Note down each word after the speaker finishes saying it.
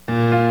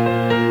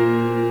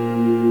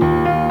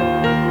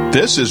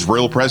This is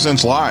Real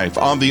Presence Live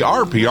on the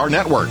RPR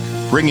Network,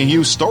 bringing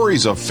you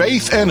stories of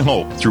faith and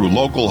hope through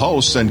local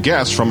hosts and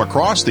guests from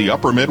across the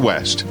upper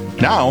Midwest.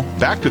 Now,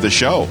 back to the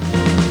show.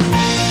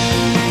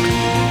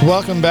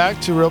 Welcome back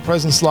to Real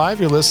Presence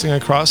Live. You're listening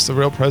across the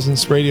Real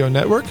Presence Radio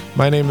Network.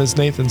 My name is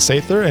Nathan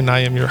Sather, and I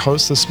am your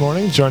host this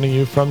morning, joining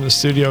you from the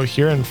studio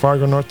here in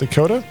Fargo, North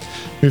Dakota.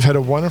 We've had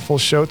a wonderful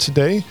show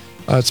today.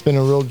 It's been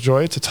a real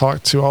joy to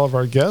talk to all of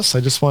our guests. I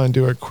just want to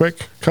do a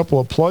quick couple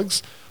of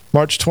plugs.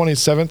 March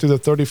 27th through the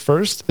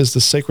 31st is the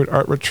Sacred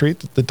Art Retreat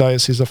that the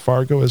Diocese of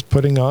Fargo is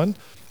putting on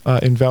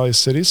in Valley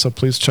City, so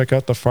please check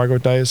out the Fargo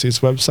Diocese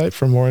website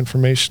for more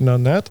information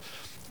on that.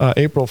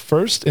 April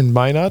 1st in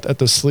Minot at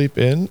the Sleep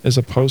Inn is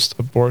a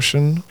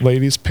post-abortion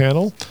ladies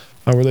panel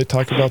where they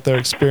talk about their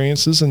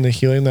experiences and the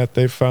healing that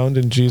they've found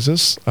in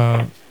Jesus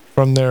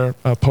from their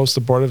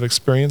post-abortive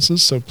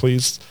experiences, so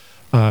please,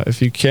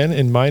 if you can,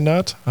 in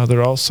Minot.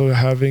 They're also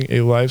having a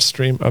live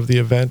stream of the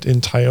event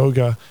in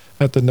Tioga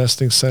at the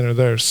Nesting Center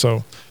there.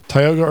 So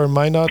Tioga or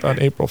Minot on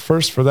April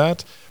 1st for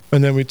that.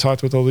 And then we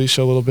talked with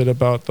Alicia a little bit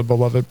about the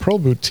Beloved Pearl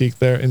Boutique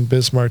there in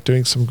Bismarck,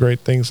 doing some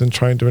great things and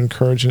trying to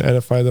encourage and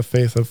edify the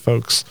faith of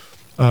folks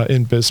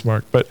in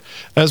Bismarck. But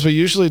as we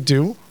usually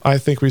do, I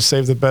think we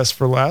save the best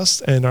for last.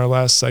 In our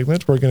last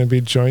segment, we're going to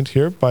be joined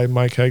here by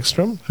Mike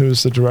Hegstrom,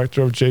 who's the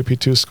director of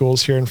JP2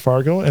 Schools here in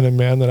Fargo and a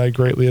man that I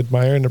greatly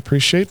admire and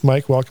appreciate.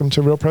 Mike, welcome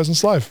to Real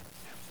Presence Live.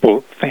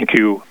 Well, thank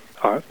you,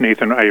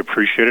 Nathan. I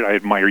appreciate it. I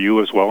admire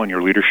you as well and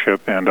your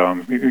leadership and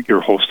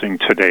your hosting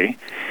today.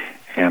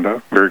 And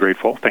very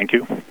grateful. Thank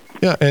you.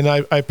 Yeah, and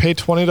I pay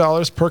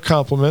 $20 per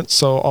compliment,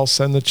 so I'll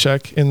send the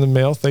check in the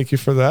mail. Thank you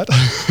for that.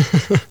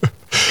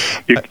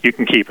 You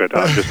can keep it.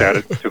 Just add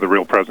it to the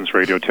Real Presence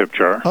Radio tip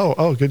jar.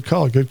 Oh, good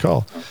call, good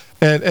call.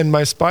 And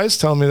my spies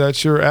tell me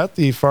that you're at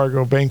the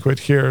Fargo banquet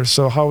here.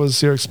 So how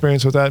was your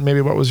experience with that?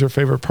 Maybe what was your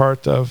favorite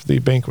part of the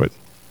banquet?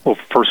 Well,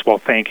 first of all,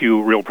 thank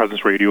you, Real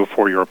Presence Radio,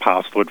 for your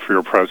apostolate, for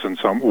your presence.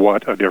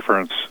 What a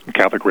difference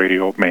Catholic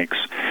radio makes.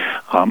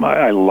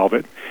 I love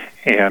it.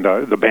 And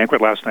the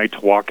banquet last night, to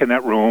walk in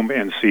that room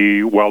and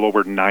see well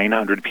over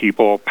 900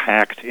 people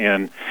packed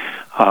in,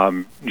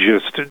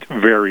 just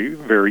very,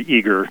 very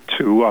eager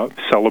to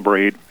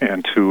celebrate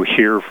and to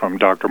hear from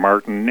Dr.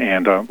 Martin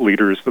and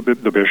leaders, the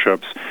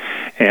bishops,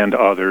 and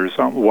others.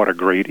 What a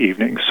great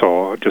evening.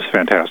 So just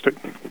fantastic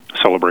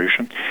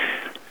celebration.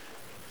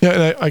 Yeah,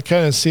 and I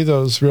kind of see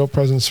those Real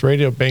Presence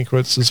Radio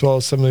banquets as well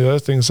as some of the other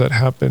things that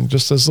happen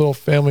just as little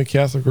family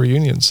Catholic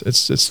reunions.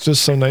 It's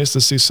just so nice to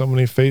see so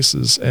many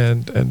faces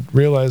and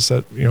realize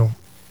that, you know,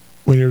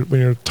 when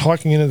you're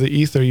talking into the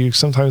ether, you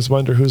sometimes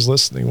wonder who's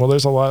listening. Well,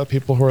 there's a lot of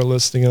people who are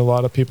listening and a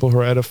lot of people who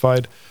are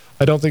edified.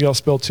 I don't think I'll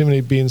spill too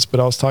many beans, but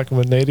I was talking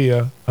with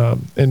Nadia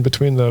in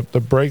between the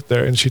break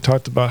there, and she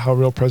talked about how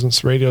Real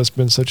Presence Radio has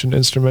been such an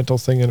instrumental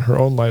thing in her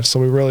own life. So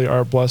we really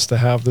are blessed to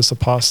have this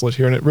apostolate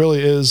here, and it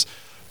really is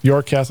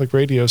your Catholic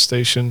radio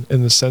station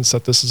in the sense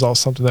that this is all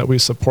something that we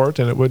support,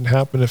 and it wouldn't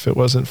happen if it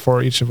wasn't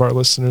for each of our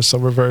listeners. So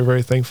we're very,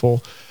 very thankful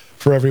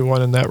for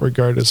everyone in that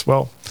regard as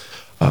well.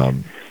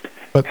 Go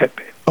ahead,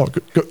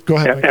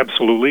 Mike.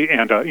 Absolutely.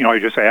 And, I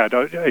just add,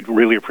 I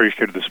really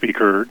appreciated the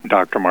speaker,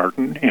 Dr.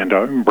 Martin,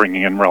 and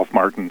bringing in Ralph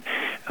Martin.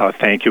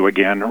 Thank you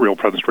again, Real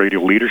Presence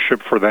Radio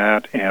leadership, for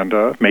that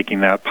and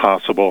making that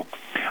possible.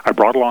 I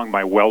brought along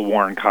my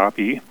well-worn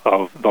copy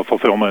of The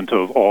Fulfillment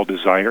of All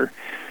Desire,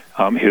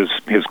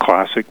 his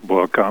classic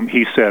book.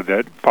 He said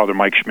that Father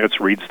Mike Schmitz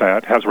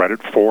has read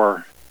it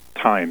 4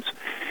 times.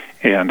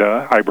 And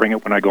I bring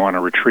it when I go on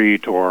a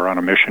retreat or on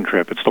a mission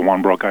trip. It's the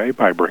one book I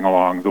bring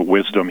along. The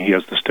wisdom he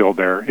has distilled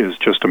there is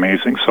just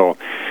amazing. So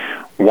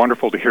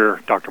wonderful to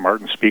hear Dr.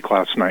 Martin speak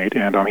last night,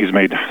 and he's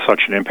made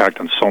such an impact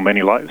on so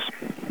many lives.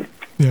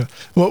 Yeah.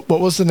 What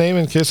was the name,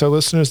 in case our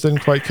listeners didn't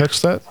quite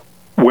catch that?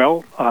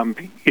 Well,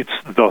 it's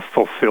The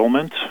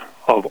Fulfillment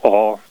of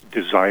All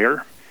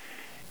Desire.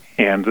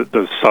 And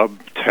the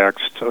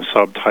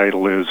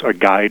subtitle is A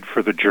Guide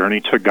for the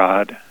Journey to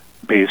God,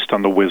 based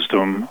on the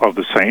wisdom of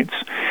the saints.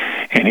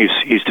 And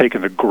he's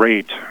taken the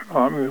great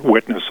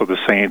witness of the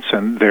saints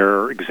and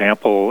their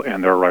example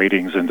and their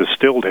writings and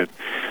distilled it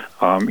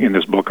in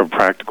this book of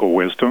practical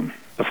wisdom,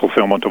 the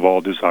fulfillment of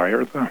all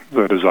desire,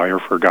 the desire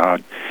for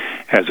God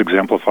as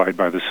exemplified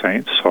by the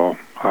saints. So,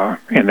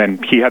 and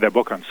then he had that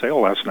book on sale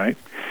last night,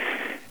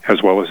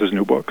 as well as his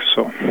new book.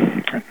 So,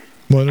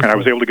 wonderful. And I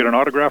was able to get an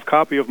autographed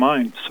copy of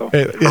mine. So,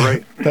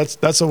 right.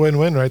 That's a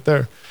win-win right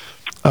there.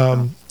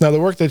 Now, the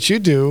work that you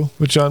do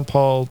with John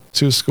Paul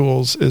II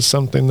Schools is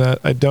something that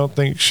I don't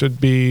think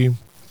should be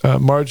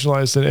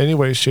marginalized in any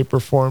way, shape, or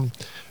form.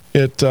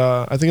 I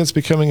think it's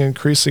becoming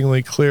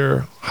increasingly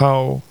clear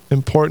how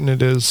important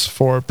it is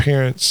for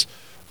parents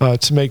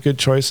to make good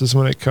choices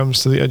when it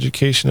comes to the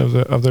education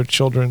of their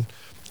children,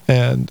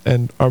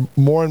 and are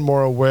more and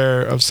more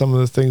aware of some of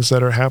the things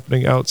that are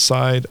happening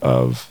outside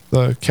of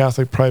the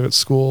Catholic private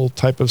school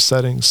type of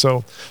setting.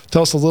 So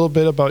tell us a little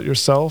bit about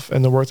yourself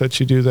and the work that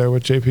you do there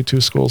with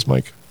JP2 Schools,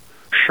 Mike.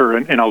 Sure,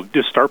 and I'll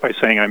just start by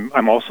saying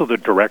I'm also the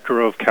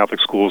director of Catholic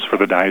schools for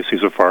the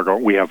Diocese of Fargo.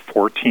 We have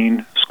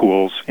 14 schools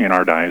schools in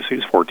our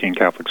diocese, 14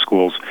 Catholic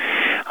schools,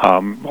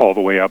 all the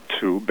way up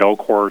to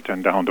Belcourt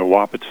and down to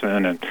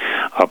Wahpeton and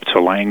up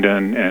to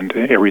Langdon and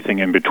everything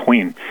in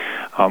between.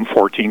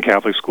 14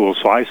 Catholic schools.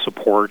 So I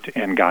support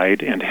and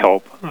guide and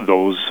help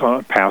those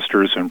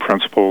pastors and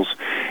principals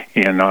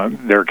in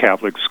their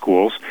Catholic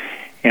schools.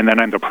 And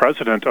then I'm the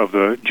president of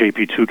the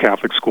JP2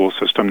 Catholic school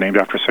system, named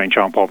after St.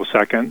 John Paul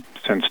II,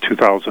 since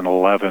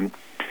 2011.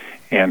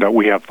 And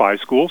we have 5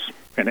 schools,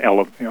 and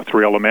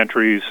 3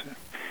 elementaries,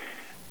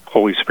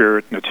 Holy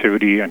Spirit,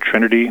 Nativity, and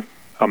Trinity,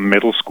 a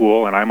middle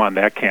school, and I'm on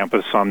that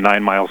campus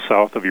 9 miles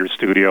south of your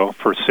studio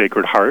for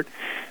Sacred Heart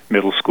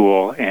Middle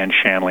School and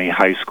Shanley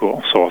High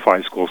School, so a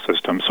 5-school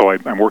system. So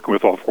I'm working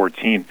with all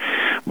 14.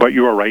 But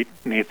you are right,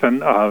 Nathan.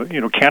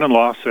 Canon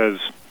law says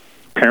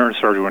parents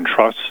are to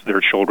entrust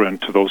their children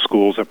to those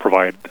schools that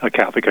provide a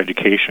Catholic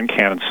education,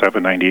 Canon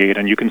 798,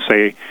 and you can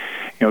say,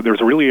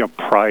 there's really a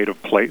pride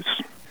of place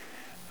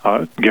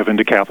given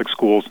to Catholic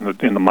schools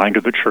in the mind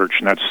of the Church,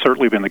 and that's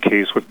certainly been the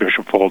case with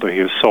Bishop Folda. He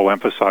has so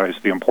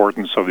emphasized the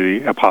importance of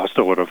the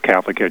apostolate of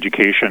Catholic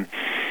education.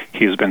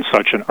 He has been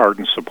such an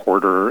ardent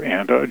supporter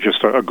and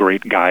just a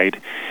great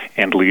guide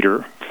and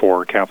leader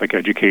for Catholic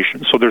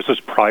education. So there's this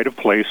pride of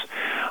place.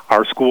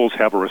 Our schools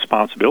have a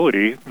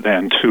responsibility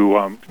then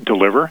to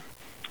deliver,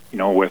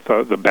 with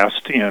the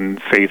best in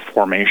faith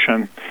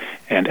formation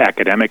and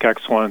academic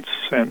excellence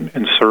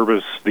and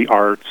service, the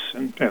arts,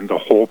 and the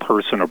whole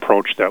person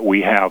approach that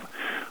we have,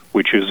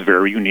 which is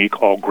very unique,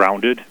 all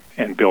grounded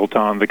and built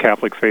on the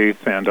Catholic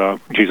faith, and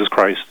Jesus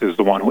Christ is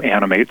the one who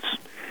animates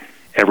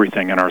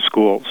everything in our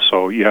schools.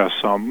 So yes,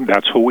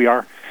 that's who we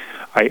are.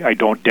 I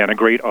don't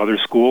denigrate other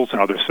schools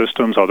and other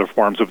systems, other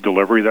forms of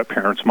delivery that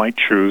parents might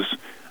choose,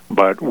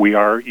 but we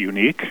are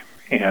unique,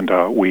 and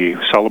we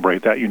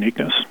celebrate that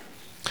uniqueness.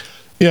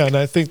 Yeah, and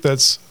I think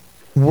that's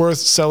worth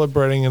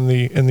celebrating in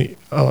the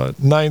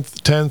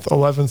 9th, 10th,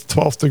 11th,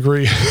 12th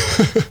degree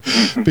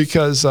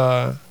because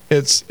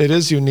it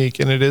is unique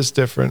and it is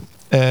different,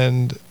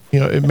 and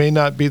it may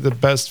not be the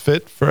best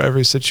fit for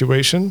every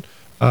situation.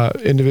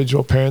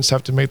 Individual parents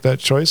have to make that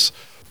choice,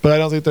 but I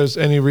don't think there's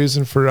any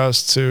reason for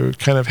us to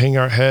kind of hang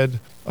our head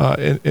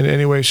in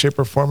any way, shape,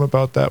 or form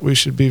about that. We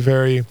should be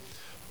very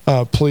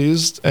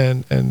pleased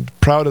and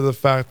proud of the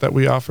fact that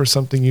we offer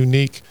something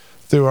unique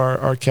through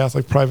our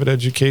Catholic private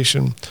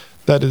education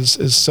that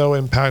is so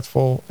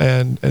impactful,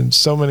 and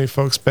so many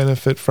folks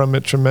benefit from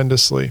it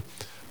tremendously.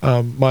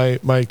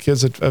 My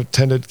kids have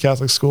attended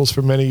Catholic schools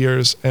for many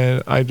years,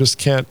 and I just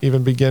can't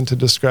even begin to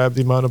describe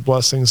the amount of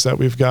blessings that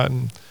we've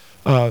gotten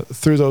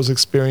through those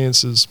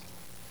experiences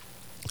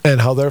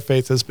and how their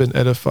faith has been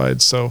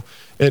edified. So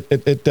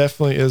it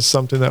definitely is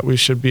something that we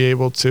should be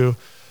able to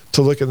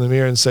look in the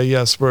mirror and say,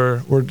 yes,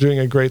 we're doing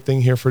a great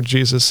thing here for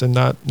Jesus, and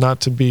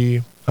not to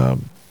be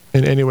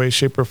in any way,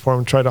 shape, or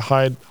form try to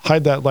hide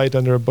that light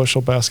under a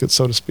bushel basket,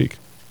 so to speak.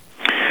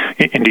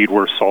 Indeed,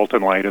 we're salt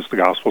and light, as the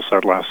gospel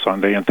said last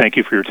Sunday. And thank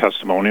you for your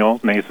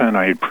testimonial, Nathan.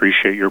 I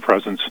appreciate your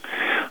presence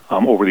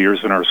over the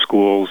years in our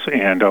schools.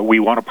 And we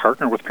want to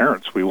partner with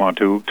parents. We want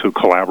to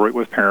collaborate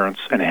with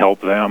parents and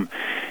help them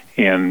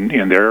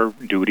in their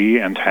duty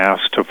and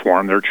task to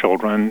form their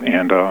children,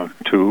 and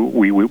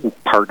we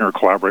partner,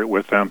 collaborate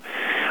with them,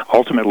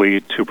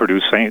 ultimately to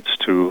produce saints,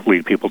 to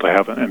lead people to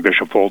heaven. And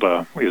Bishop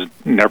Folda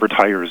never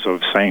tires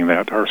of saying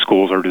that our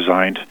schools are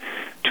designed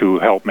to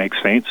help make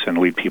saints and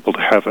lead people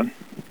to heaven.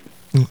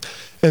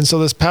 And so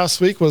this past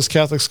week was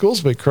Catholic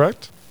Schools Week,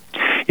 correct?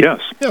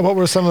 Yes. Yeah, what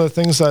were some of the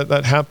things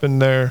that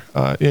happened there?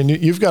 And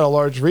you've got a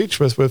large reach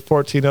with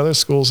 14 other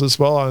schools as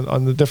well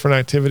on the different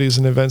activities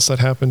and events that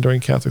happened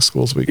during Catholic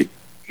Schools Week.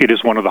 It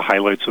is one of the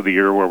highlights of the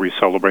year where we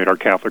celebrate our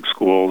Catholic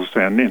schools,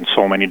 and in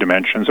so many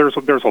dimensions.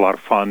 There's a lot of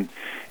fun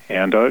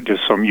and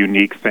just some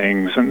unique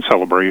things and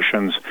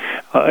celebrations.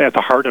 At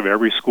the heart of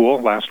every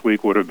school, last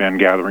week would have been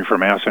gathering for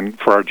Mass, and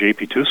for our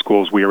JP2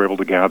 schools, we were able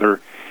to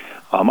gather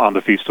on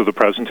the Feast of the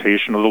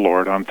Presentation of the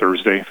Lord on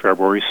Thursday,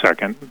 February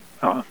 2nd.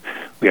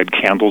 We had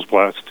candles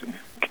blessed,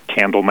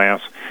 candle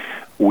Mass.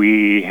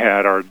 We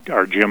had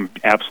our gym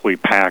absolutely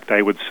packed.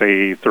 I would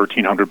say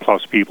 1,300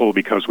 plus people,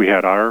 because we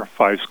had our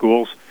 5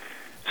 schools.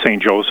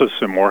 St. Joseph's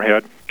in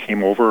Moorhead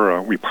came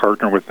over. We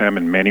partner with them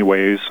in many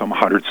ways. Some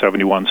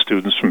 171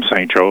 students from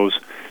St. Joe's.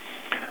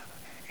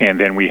 And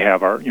then we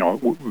have our,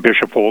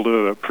 Bishop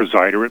Folda, the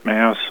presider at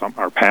Mass.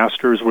 Our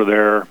pastors were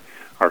there.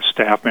 Our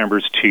staff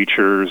members,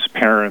 teachers,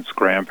 parents,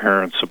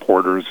 grandparents,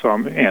 supporters,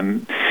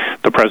 and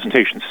the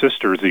Presentation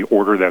Sisters, the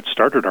order that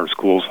started our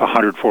schools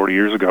 140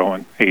 years ago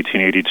in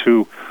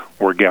 1882,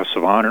 were guests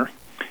of honor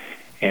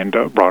and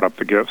brought up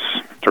the gifts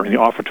during the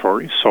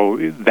offertory. So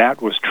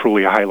that was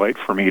truly a highlight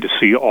for me, to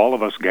see all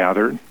of us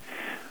gathered,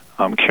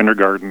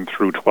 kindergarten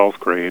through 12th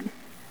grade,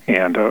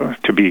 and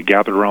to be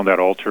gathered around that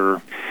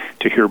altar,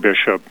 to hear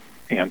Bishop,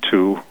 and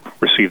to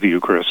receive the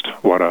Eucharist.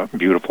 What a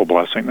beautiful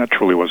blessing. That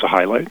truly was a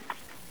highlight.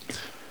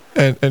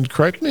 And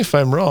correct me if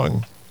I'm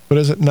wrong, but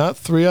is it not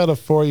 3 out of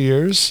 4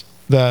 years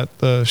that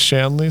the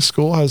Shanley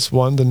School has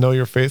won the Know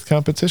Your Faith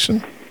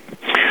competition?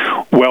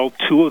 Well,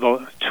 two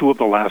of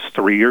the last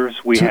 3 years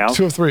we have.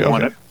 2 of 3,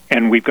 okay.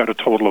 and we've got a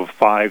total of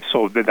 5.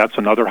 So that's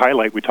another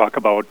highlight. We talk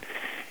about,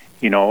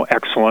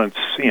 excellence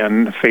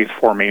in faith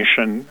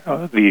formation.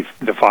 The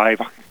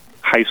 5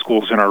 high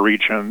schools in our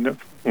region,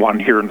 1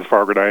 here in the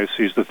Fargo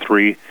Diocese, the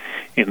 3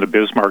 in the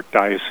Bismarck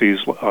Diocese,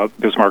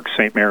 Bismarck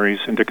St. Mary's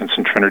and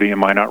Dickinson Trinity and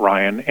Minot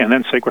Ryan, and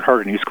then Sacred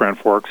Heart in East Grand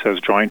Forks has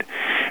joined.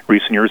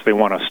 Recent years, they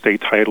won a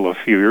state title a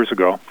few years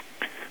ago.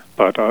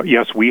 But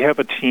yes, we have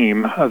a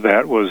team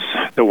that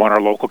won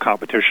our local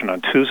competition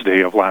on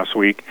Tuesday of last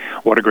week.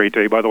 What a great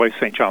day, by the way,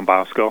 St. John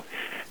Bosco,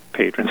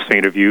 patron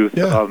saint of youth.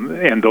 Yeah.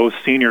 And those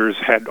seniors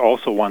had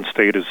also won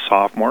state as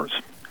sophomores.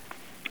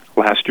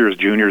 Last year's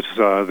juniors,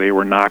 they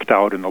were knocked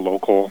out in the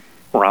local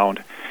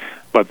round.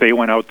 But they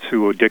went out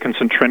to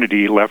Dickinson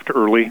Trinity, left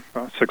early,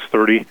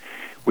 6:30.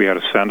 We had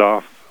a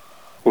send-off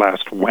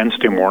last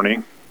Wednesday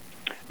morning,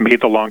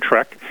 made the long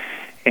trek,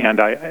 and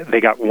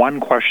they got one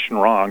question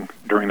wrong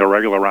during the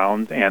regular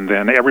round, and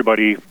then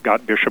everybody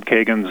got Bishop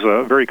Kagan's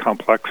very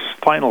complex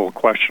final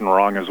question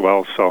wrong as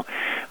well. So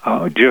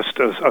just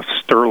a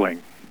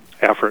sterling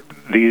effort.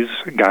 These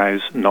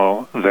guys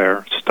know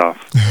their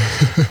stuff,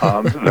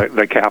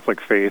 the Catholic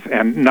faith.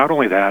 And not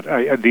only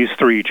that, these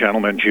 3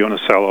 gentlemen, Gio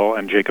Nasello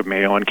and Jacob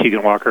Mayo and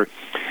Keegan Walker,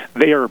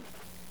 they are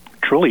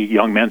truly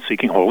young men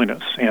seeking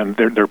holiness, and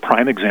they're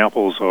prime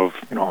examples of,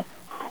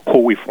 who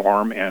we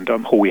form and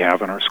who we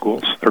have in our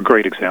schools. They're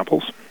great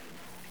examples.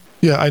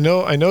 Yeah, I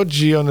know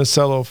Gio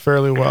Nasello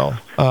fairly well.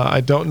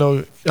 I don't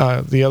know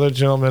the other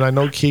gentleman. I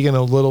know Keegan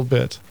a little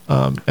bit.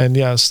 And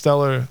yeah,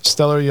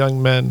 stellar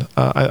young men.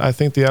 I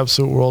think the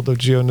absolute world of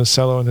Gio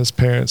Nasello and his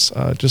parents.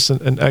 Just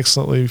an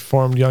excellently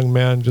formed young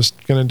man,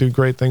 just going to do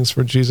great things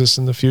for Jesus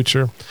in the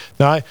future.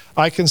 Now,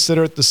 I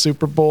consider it the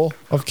Super Bowl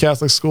of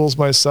Catholic schools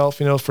myself.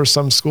 For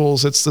some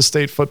schools, it's the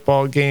state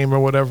football game or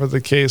whatever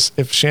the case.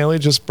 If Shanley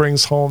just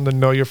brings home the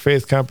Know Your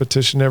Faith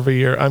competition every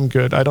year, I'm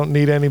good. I don't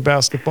need any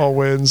basketball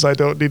wins. I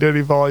don't need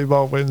any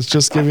volleyball wins.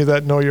 Just give me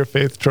that Know Your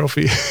Faith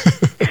trophy.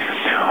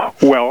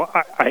 Well,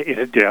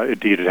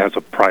 indeed, it has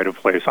a pride of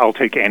place. I'll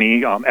take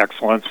any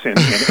excellence in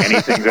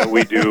anything that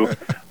we do,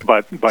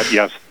 but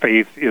yes,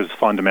 faith is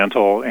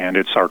fundamental, and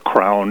it's our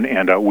crown,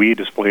 and we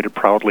displayed it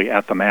proudly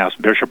at the Mass.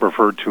 Bishop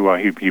referred to,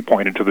 he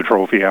pointed to the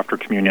trophy after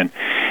communion,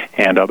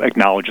 and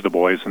acknowledged the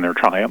boys in their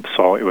triumph.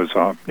 So it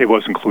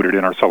was included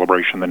in our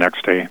celebration the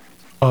next day.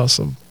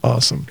 Awesome.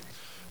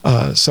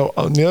 So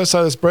on the other side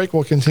of this break,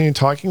 we'll continue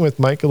talking with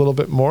Mike a little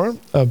bit more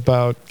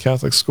about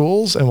Catholic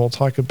schools, and we'll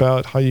talk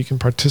about how you can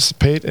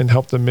participate and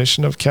help the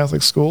mission of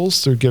Catholic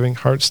schools through Giving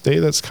Hearts Day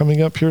that's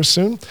coming up here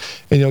soon.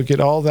 And you'll get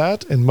all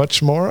that and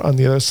much more on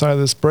the other side of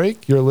this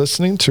break. You're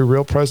listening to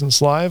Real Presence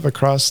Live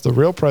across the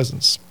Real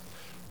Presence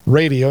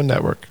Radio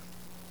Network.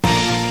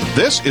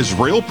 This is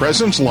Real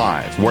Presence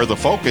Live, where the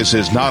focus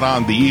is not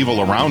on the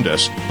evil around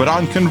us, but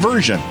on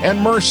conversion and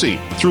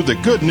mercy through the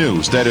good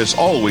news that is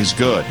always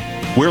good.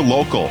 We're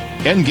local,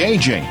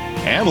 engaging,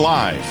 and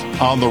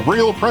live on the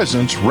Real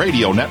Presence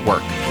Radio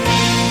Network.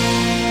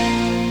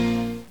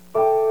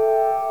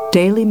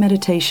 Daily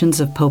Meditations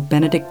of Pope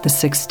Benedict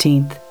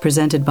XVI,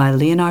 presented by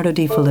Leonardo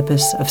D.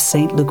 Philippus of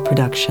St. Luke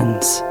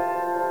Productions.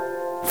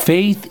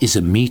 Faith is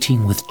a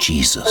meeting with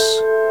Jesus.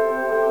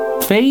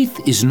 Faith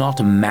is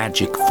not a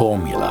magic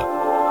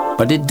formula,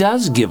 but it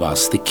does give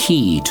us the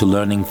key to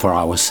learning for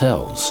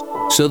ourselves,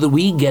 so that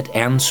we get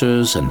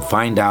answers and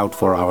find out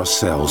for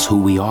ourselves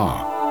who we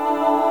are.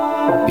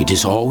 It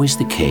is always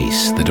the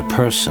case that a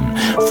person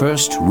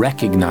first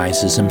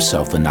recognizes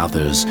himself in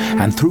others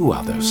and through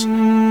others.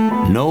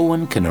 No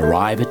one can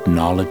arrive at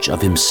knowledge of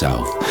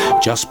himself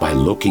just by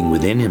looking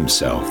within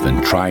himself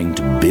and trying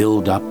to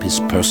build up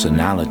his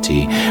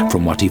personality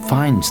from what he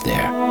finds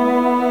there.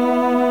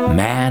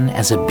 Man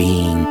as a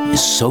being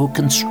is so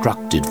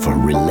constructed for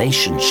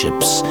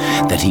relationships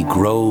that he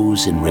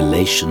grows in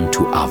relation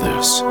to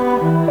others,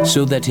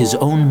 so that his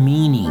own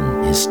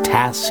meaning, his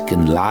task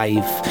in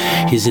life,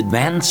 his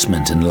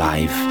advancement in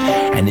life,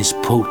 and his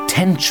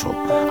potential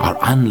are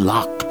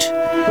unlocked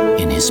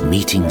in his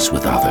meetings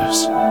with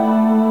others.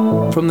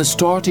 From the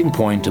starting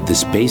point of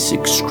this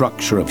basic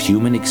structure of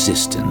human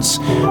existence,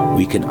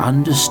 we can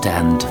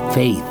understand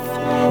faith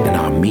in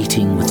our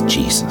meeting with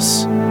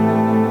Jesus.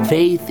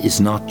 Faith is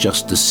not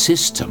just a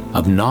system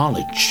of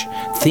knowledge,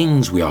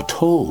 things we are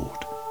told.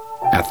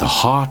 At the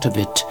heart of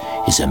it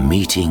is a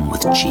meeting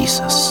with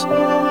Jesus.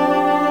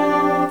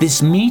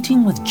 This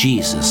meeting with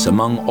Jesus,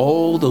 among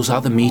all those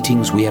other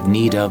meetings we have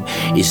need of,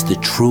 is the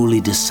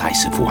truly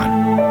decisive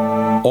one.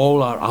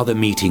 All our other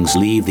meetings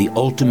leave the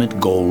ultimate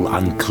goal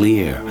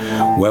unclear,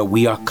 where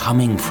we are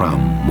coming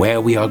from, where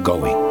we are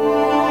going.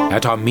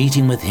 At our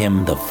meeting with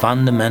Him, the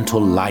fundamental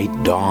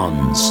light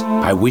dawns,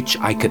 by which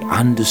I could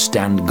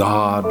understand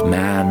God,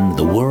 man,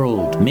 the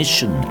world,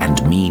 mission,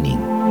 and meaning,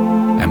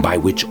 and by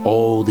which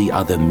all the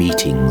other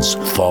meetings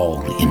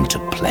fall into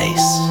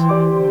place.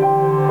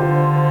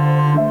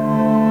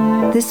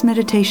 This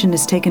meditation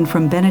is taken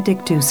from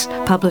Benedictus,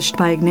 published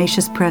by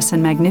Ignatius Press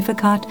and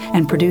Magnificat,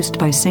 and produced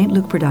by St.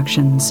 Luke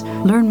Productions.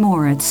 Learn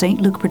more at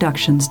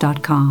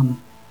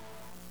stlukeproductions.com.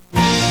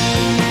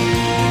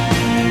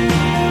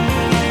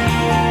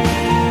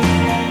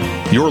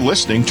 You're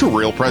listening to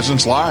Real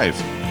Presence Live.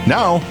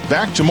 Now,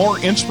 back to more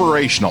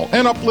inspirational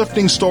and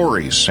uplifting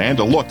stories and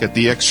a look at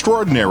the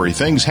extraordinary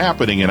things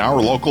happening in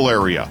our local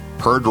area.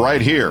 Heard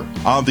right here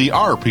on the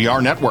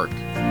RPR Network.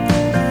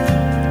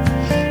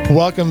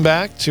 Welcome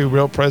back to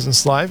Real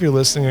Presence Live. You're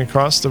listening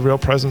across the Real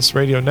Presence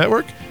Radio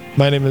Network.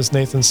 My name is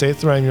Nathan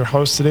Sather. I'm your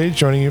host today,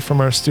 joining you from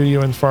our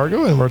studio in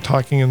Fargo, and we're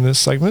talking in this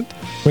segment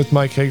with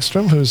Mike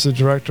Hagstrom, who's the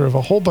director of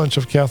a whole bunch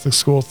of Catholic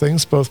school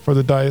things, both for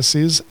the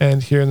diocese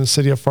and here in the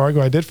city of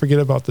Fargo. I did forget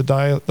about the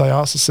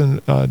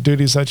diocesan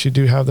duties that you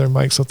do have there,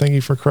 Mike, so thank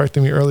you for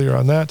correcting me earlier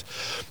on that.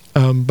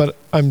 But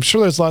I'm sure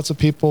there's lots of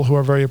people who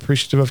are very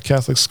appreciative of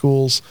Catholic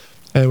schools.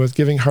 And with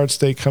Giving Hearts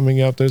Day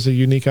coming up, there's a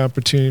unique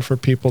opportunity for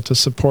people to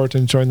support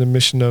and join the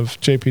mission of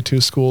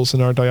JP2 schools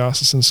and our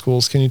diocesan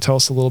schools. Can you tell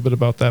us a little bit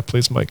about that,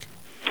 please, Mike?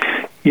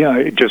 Yeah,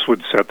 it just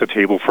would set the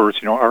table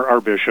first. You know,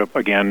 our bishop,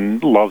 again,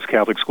 loves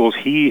Catholic schools.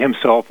 He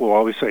himself will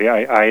always say,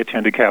 I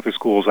attended Catholic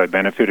schools. I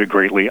benefited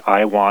greatly.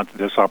 I want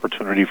this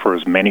opportunity for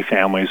as many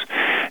families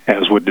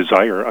as would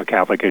desire a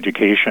Catholic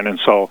education. And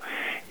so,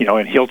 you know,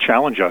 and he'll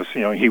challenge us.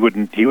 You know, he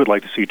would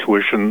like to see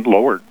tuition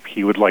lowered.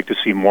 He would like to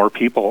see more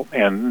people.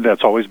 And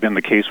that's always been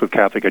the case with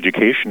Catholic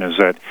education, is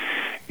that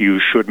you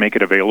should make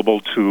it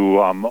available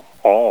to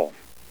all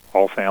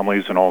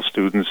families and all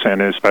students,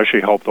 and especially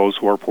help those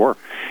who are poor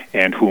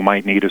and who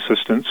might need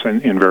assistance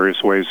in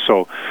various ways.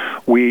 So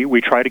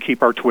we try to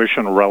keep our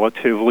tuition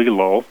relatively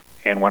low.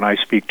 And when I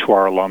speak to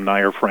our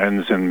alumni or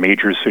friends in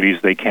major cities,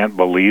 they can't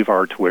believe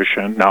our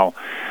tuition. Now,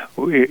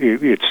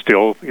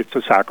 it's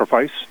a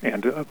sacrifice.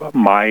 And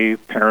my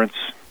parents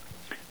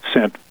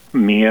sent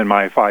me and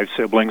my 5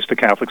 siblings to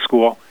Catholic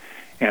school,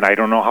 and I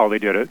don't know how they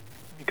did it,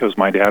 because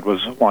my dad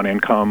was one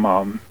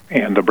income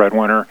and the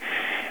breadwinner.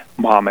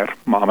 Mom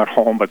at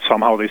home, but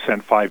somehow they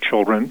sent 5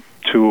 children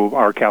to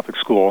our Catholic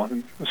school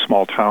in a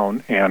small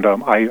town, and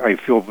I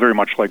feel very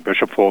much like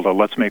Bishop Fulda.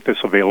 Let's make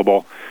this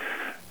available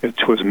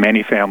to as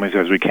many families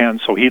as we can.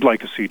 So he'd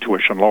like to see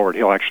tuition lowered.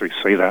 He'll actually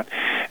say that.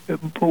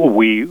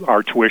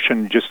 Our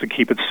tuition, just to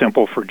keep it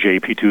simple for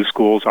JP2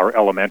 schools, our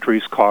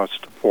elementaries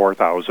cost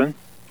 $4,000.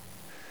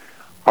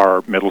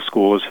 Our middle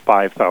school is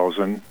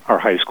 $5,000. Our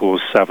high school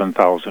is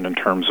 $7,000 in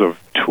terms of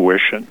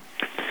tuition.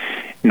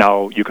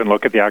 Now, you can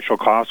look at the actual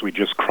cost. We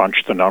just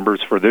crunched the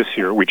numbers for this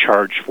year. We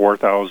charge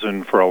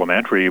 $4,000 for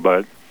elementary,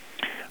 but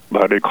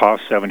it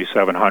costs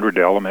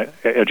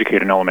 $7,700 to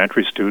educate an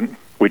elementary student.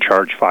 We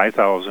charge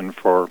 $5,000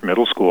 for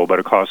middle school, but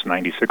it costs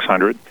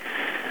 $9,600.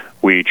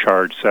 We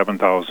charge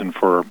 $7,000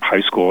 for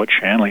high school at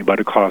Shanley, but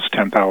it costs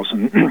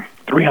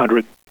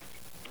 $10,300.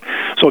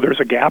 So there's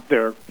a gap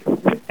there,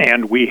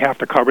 and we have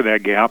to cover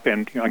that gap.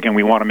 And again,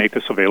 we want to make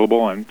this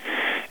available and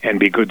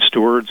be good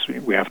stewards.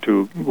 We have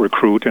to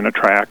recruit and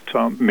attract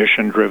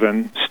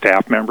mission-driven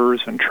staff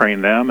members and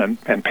train them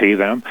and pay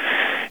them.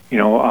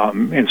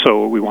 And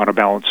so we want a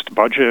balanced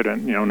budget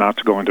and not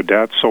to go into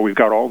debt. So we've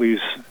got all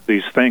these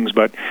things,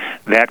 but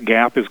that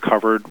gap is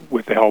covered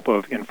with the help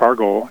of in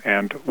Fargo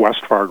and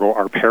West Fargo,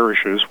 our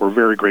parishes. We're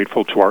very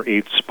grateful to our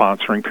 8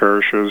 sponsoring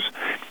parishes.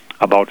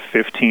 About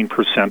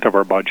 15% of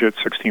our budget,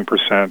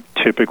 16%,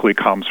 typically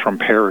comes from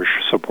parish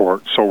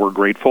support. So we're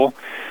grateful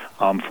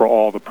for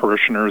all the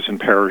parishioners and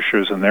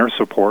parishes and their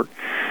support.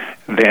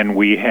 Then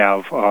we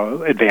have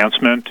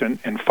advancement and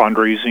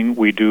fundraising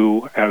we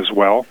do as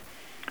well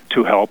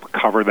to help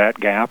cover that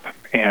gap,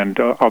 and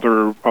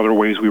other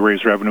ways we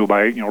raise revenue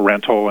by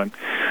rental and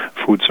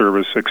food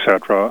service,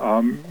 etc.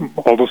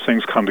 All those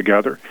things come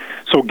together.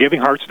 So Giving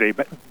Hearts Day,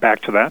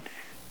 back to that.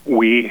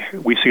 We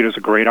see it as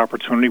a great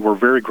opportunity. We're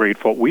very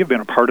grateful. We have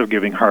been a part of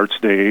Giving Hearts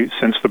Day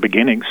since the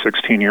beginning,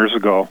 16 years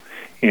ago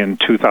in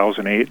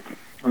 2008.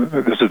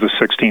 This is the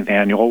 16th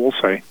annual, we'll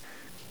say,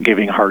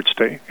 Giving Hearts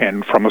Day.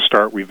 And from the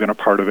start, we've been a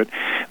part of it.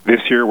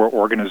 This year, we're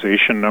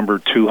organization number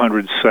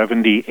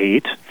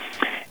 278.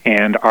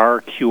 And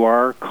our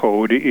QR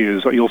code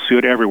is, you'll see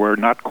it everywhere,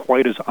 not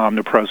quite as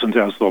omnipresent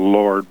as the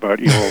Lord, but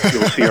you'll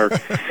see our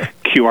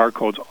QR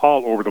codes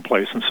all over the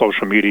place in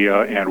social media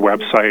and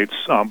websites,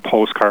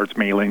 postcards,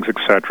 mailings,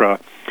 etc.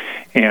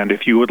 And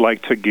if you would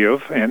like to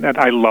give, and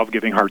I love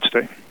Giving Hearts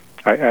Day.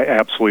 I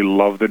absolutely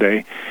love the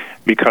day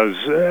because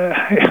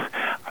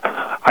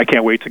I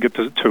can't wait to get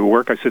to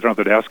work. I sit down at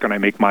the desk and I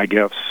make my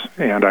gifts,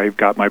 and I've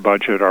got my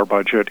budget, our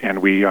budget,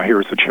 and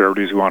here's the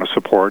charities we want to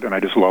support, and I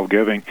just love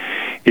giving.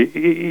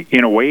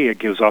 In a way, it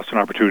gives us an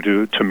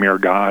opportunity to mirror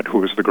God,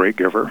 who is the great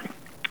giver.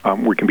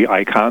 We can be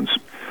icons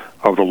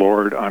of the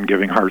Lord on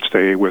Giving Hearts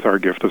Day with our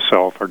gift of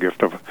self, our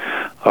gift of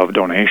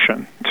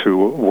donation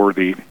to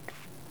worthy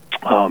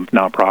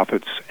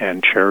nonprofits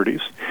and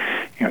charities.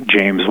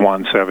 James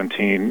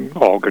 1:17,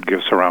 all good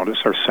gifts around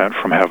us are sent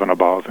from heaven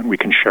above, and we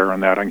can share in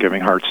that on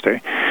Giving Hearts Day.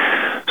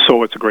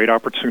 So it's a great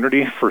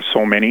opportunity for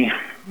so many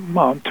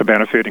to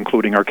benefit,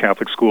 including our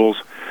Catholic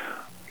schools.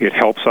 It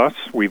helps us.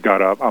 We've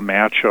got a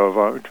match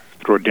of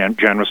through a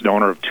generous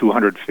donor of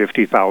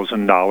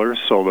 $250,000.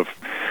 So the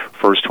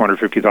first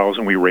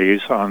 $250,000 we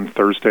raise on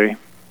Thursday,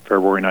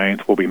 February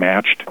 9th, will be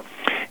matched.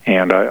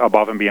 And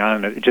above and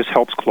beyond, it just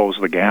helps close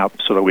the gap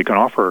so that we can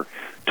offer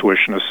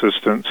tuition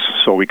assistance,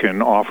 so we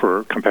can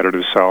offer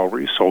competitive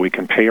salaries, so we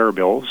can pay our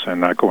bills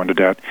and not go into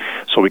debt,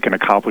 so we can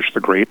accomplish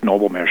the great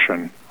noble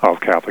mission of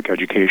Catholic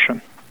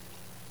education.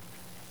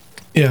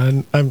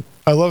 Yeah, and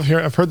I love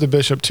hearing. I've heard the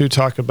bishop too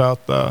talk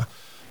about the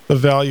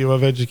value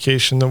of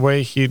education, the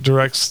way he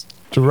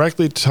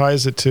directly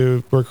ties it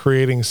to we're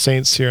creating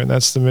saints here, and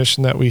that's the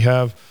mission that we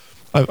have.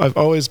 I've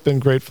always been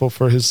grateful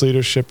for his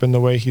leadership and the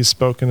way he's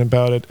spoken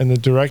about it and the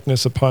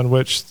directness upon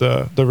which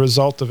the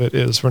result of it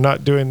is. We're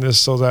not doing this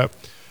so that,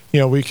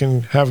 we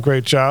can have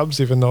great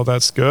jobs, even though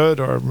that's good,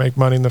 or make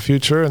money in the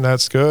future, and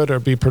that's good, or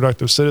be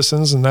productive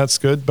citizens, and that's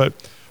good, but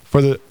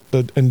for the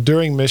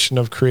enduring mission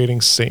of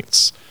creating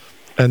saints.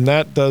 And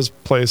that does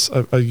place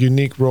a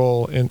unique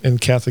role in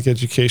Catholic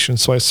education.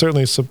 So I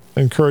certainly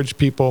encourage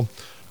people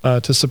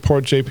to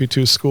support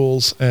JP2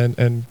 schools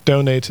and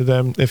donate to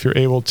them if you're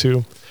able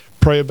to.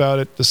 Pray about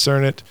it,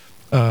 discern it,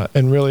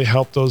 and really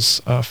help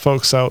those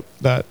folks out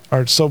that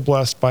are so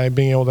blessed by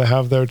being able to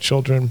have their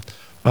children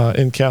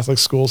in Catholic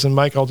schools. And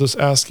Mike, I'll just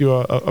ask you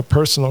a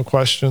personal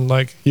question.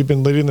 Like, you've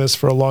been leading this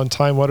for a long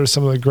time. What are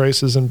some of the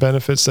graces and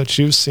benefits that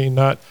you've seen,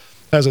 not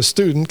as a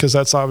student, because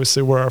that's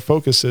obviously where our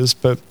focus is,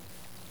 but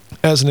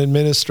as an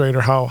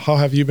administrator, how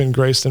have you been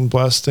graced and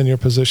blessed in your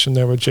position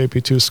there with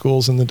JP2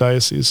 schools in the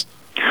diocese?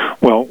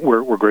 Well,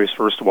 we're graced,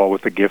 first of all,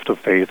 with the gift of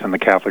faith in the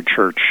Catholic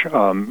Church,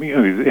 and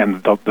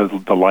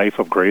the life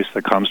of grace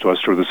that comes to us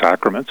through the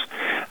sacraments.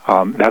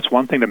 That's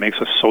one thing that makes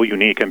us so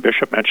unique, and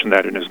Bishop mentioned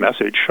that in his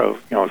message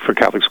for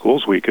Catholic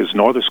Schools Week, is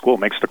no other school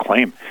makes the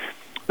claim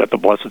that the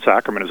Blessed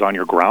Sacrament is on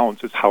your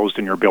grounds, it's housed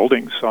in your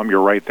buildings.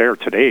 You're right there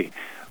today.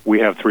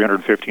 We have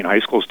 315 high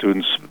school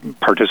students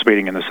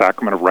participating in the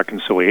Sacrament of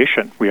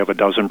Reconciliation. We have a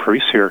dozen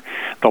priests here.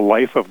 The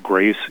life of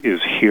grace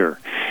is here.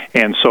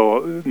 And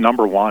so,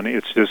 number one,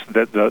 it's just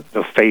that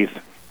the faith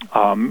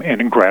and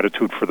in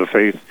gratitude for the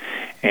faith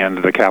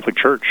and the Catholic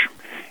Church.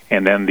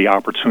 And then the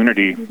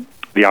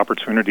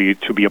opportunity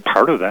to be a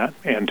part of that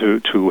and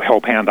to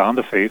help hand on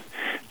the faith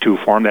to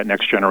form that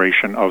next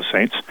generation of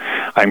saints.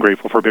 I'm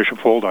grateful for Bishop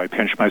Folda. I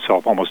pinch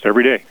myself almost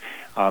every day,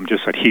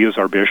 just that he is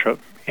our bishop.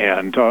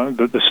 And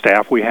the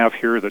staff we have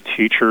here, the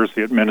teachers,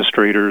 the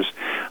administrators,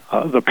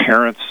 the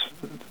parents.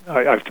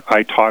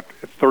 I taught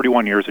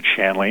 31 years at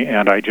Shanley,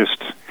 and I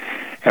just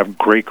have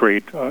great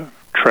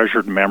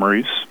treasured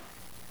memories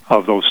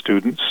of those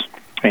students.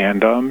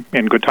 And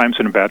in good times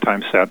and in bad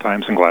times, sad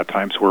times and glad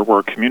times, we're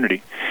a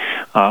community.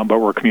 But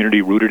we're a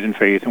community rooted in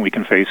faith, and we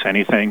can face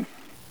anything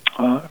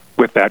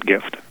with that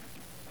gift.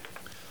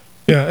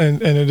 Yeah,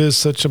 and it is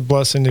such a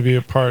blessing to be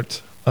a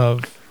part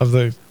of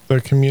the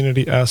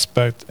community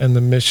aspect and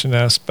the mission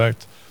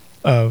aspect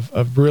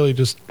of really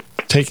just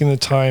taking the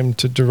time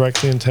to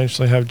directly,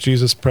 intentionally have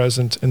Jesus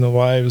present in the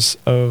lives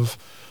of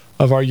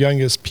our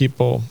youngest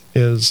people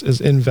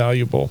is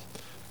invaluable.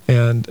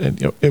 And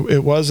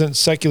it wasn't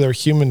secular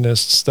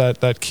humanists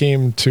that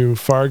came to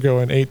Fargo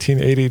in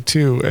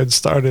 1882 and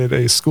started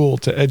a school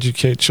to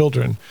educate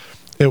children.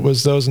 It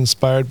was those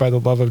inspired by the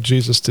love of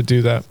Jesus to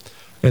do that.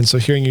 And so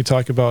hearing you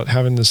talk about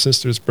having the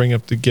sisters bring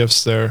up the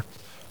gifts there,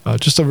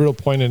 just a real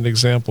poignant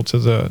example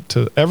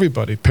to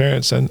everybody,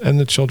 parents and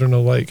the children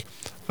alike.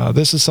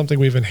 This is something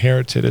we've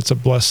inherited. It's a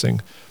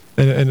blessing.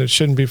 And it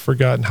shouldn't be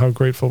forgotten how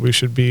grateful we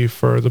should be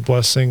for the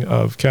blessing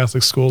of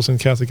Catholic schools and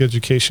Catholic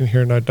education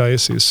here in our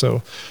diocese.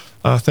 So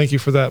thank you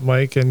for that,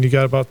 Mike. And you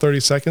got about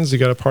 30 seconds. You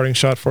got a parting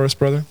shot for us,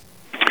 brother?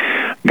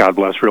 God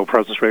bless Real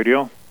Presence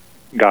Radio.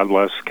 God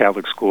bless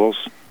Catholic schools.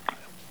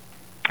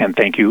 And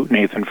thank you,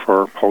 Nathan,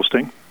 for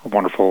hosting a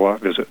wonderful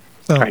visit.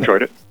 I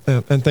enjoyed it.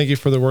 And thank you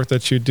for the work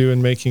that you do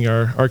in making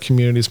our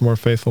communities more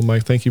faithful,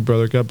 Mike. Thank you,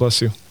 brother. God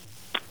bless you.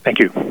 Thank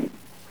you.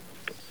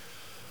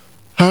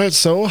 All right,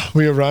 so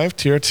we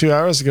arrived here 2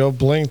 hours ago,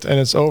 blinked, and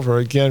it's over.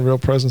 Again, Real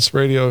Presence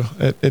Radio,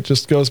 it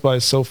just goes by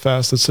so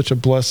fast. It's such a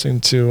blessing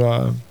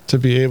to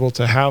be able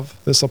to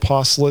have this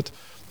apostolate.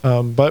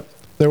 But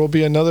there will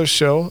be another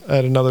show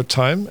at another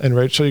time. And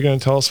Rachel, you're going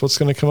to tell us what's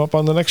going to come up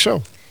on the next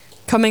show.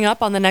 Coming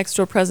up on the next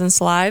Real Presence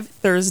Live,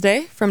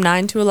 Thursday from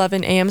 9 to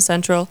 11 a.m.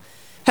 Central,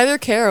 Heather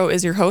Caro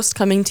is your host,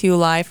 coming to you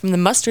live from the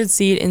Mustard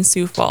Seed in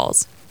Sioux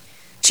Falls.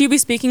 She'll be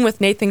speaking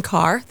with Nathan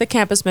Carr, the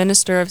campus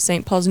minister of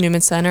St. Paul's Newman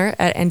Center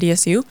at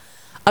NDSU,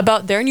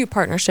 about their new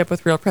partnership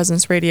with Real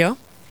Presence Radio.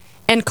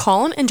 And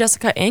Colin and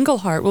Jessica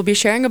Engelhart will be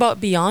sharing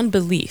about Beyond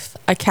Belief,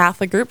 a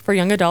Catholic group for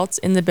young adults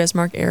in the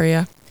Bismarck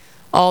area.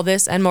 All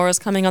this and more is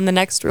coming on the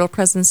next Real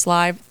Presence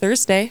Live,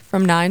 Thursday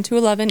from 9 to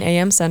 11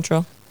 a.m.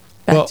 Central.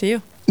 Back to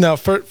you. Now,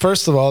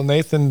 first of all,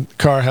 Nathan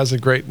Carr has a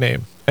great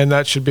name, and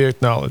that should be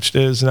acknowledged.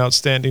 It is an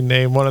outstanding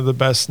name, one of the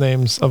best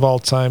names of all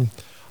time.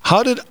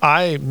 How did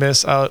I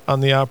miss out on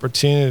the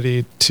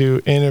opportunity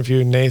to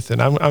interview Nathan?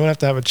 I'm going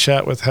to have a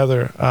chat with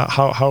Heather,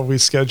 how we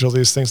schedule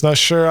these things. Now,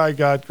 sure, I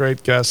got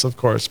great guests, of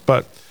course,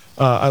 but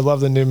I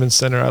love the Newman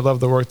Center. I love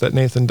the work that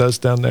Nathan does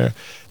down there.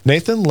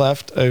 Nathan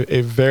left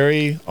a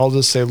very, I'll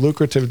just say,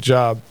 lucrative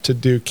job to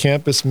do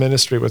campus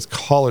ministry with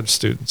college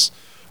students.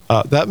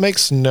 That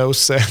makes no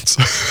sense.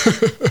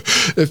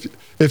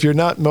 If you're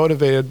not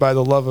motivated by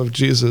the love of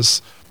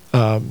Jesus,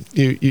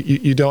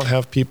 you don't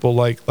have people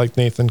like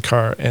Nathan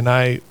Carr. And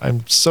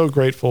I'm so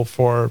grateful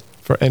for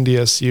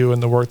NDSU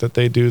and the work that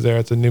they do there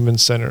at the Newman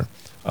Center.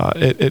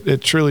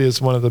 It truly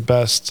is one of the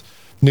best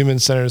Newman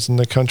Centers in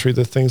the country.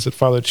 The things that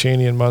Father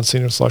Cheney and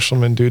Monsignor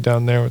Schlechelman do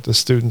down there with the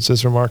students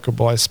is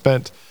remarkable. I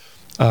spent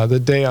the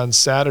day on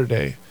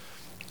Saturday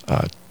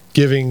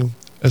giving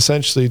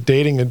essentially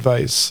dating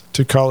advice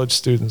to college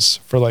students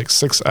for like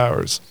 6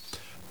 hours.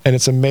 And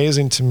it's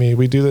amazing to me.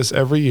 We do this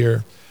every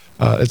year.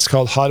 It's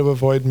called How to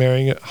Avoid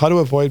Marrying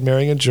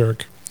a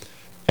Jerk.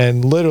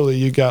 And literally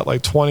you got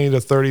like 20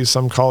 to 30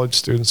 some college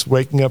students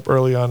waking up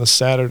early on a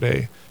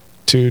Saturday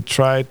to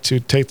try to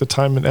take the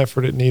time and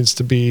effort it needs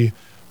to be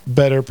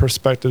better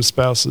prospective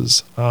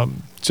spouses.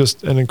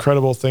 Just an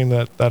incredible thing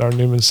that our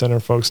Newman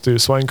Center folks do.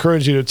 So I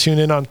encourage you to tune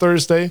in on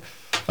Thursday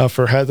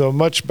for Heather, a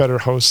much better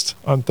host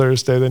on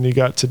Thursday than you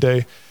got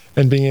today.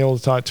 And being able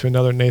to talk to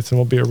another Nathan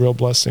will be a real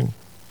blessing.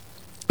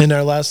 In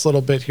our last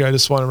little bit here, I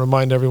just want to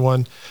remind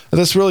everyone that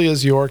this really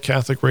is your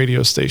Catholic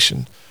radio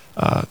station.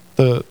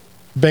 The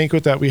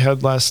banquet that we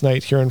had last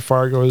night here in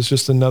Fargo is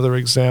just another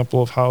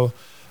example of how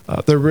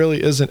there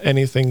really isn't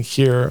anything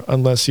here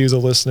unless you, the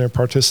listener,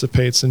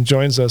 participates and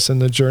joins us in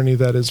the journey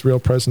that is Real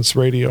Presence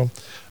Radio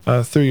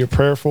through your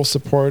prayerful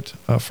support,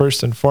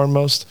 first and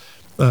foremost.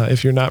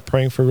 If you're not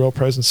praying for Real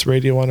Presence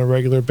Radio on a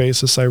regular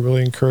basis, I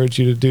really encourage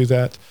you to do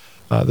that.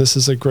 This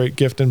is a great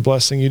gift and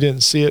blessing. You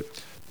didn't see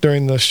it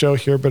during the show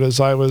here, but as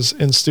I was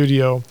in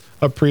studio,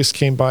 a priest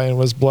came by and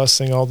was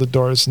blessing all the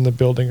doors in the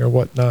building or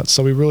whatnot.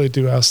 So we really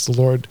do ask the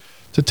Lord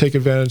to take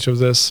advantage of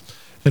this.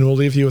 And we'll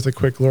leave you with a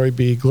quick glory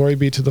be. Glory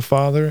be to the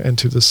Father, and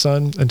to the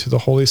Son, and to the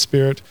Holy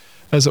Spirit,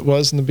 as it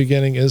was in the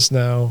beginning, is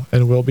now,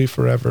 and will be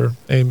forever.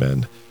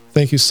 Amen.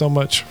 Thank you so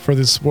much for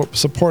the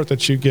support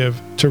that you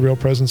give to Real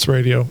Presence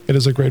Radio. It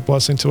is a great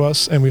blessing to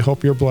us, and we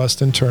hope you're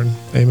blessed in turn.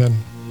 Amen.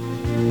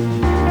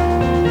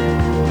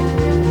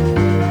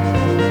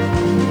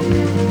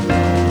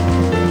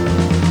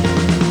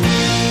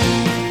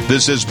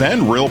 This has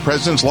been Real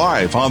Presence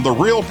Live on the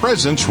Real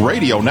Presence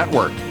Radio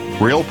Network.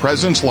 Real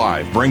Presence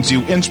Live brings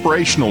you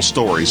inspirational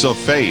stories of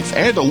faith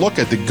and a look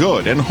at the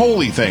good and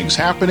holy things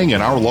happening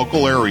in our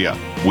local area.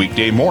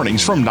 Weekday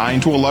mornings from 9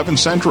 to 11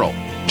 Central.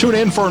 Tune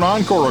in for an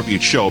encore of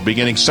each show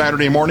beginning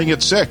Saturday morning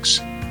at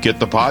 6. Get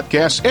the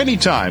podcast any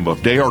time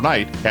of day or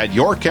night at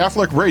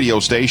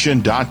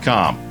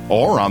yourcatholicradiostation.com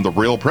or on the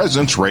Real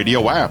Presence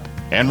Radio app.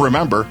 And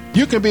remember,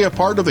 you can be a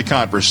part of the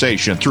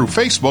conversation through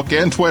Facebook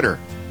and Twitter.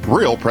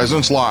 Real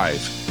Presence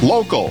Live.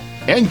 Local,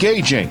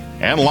 engaging,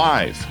 and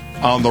live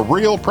on the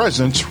Real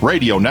Presence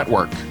Radio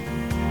Network.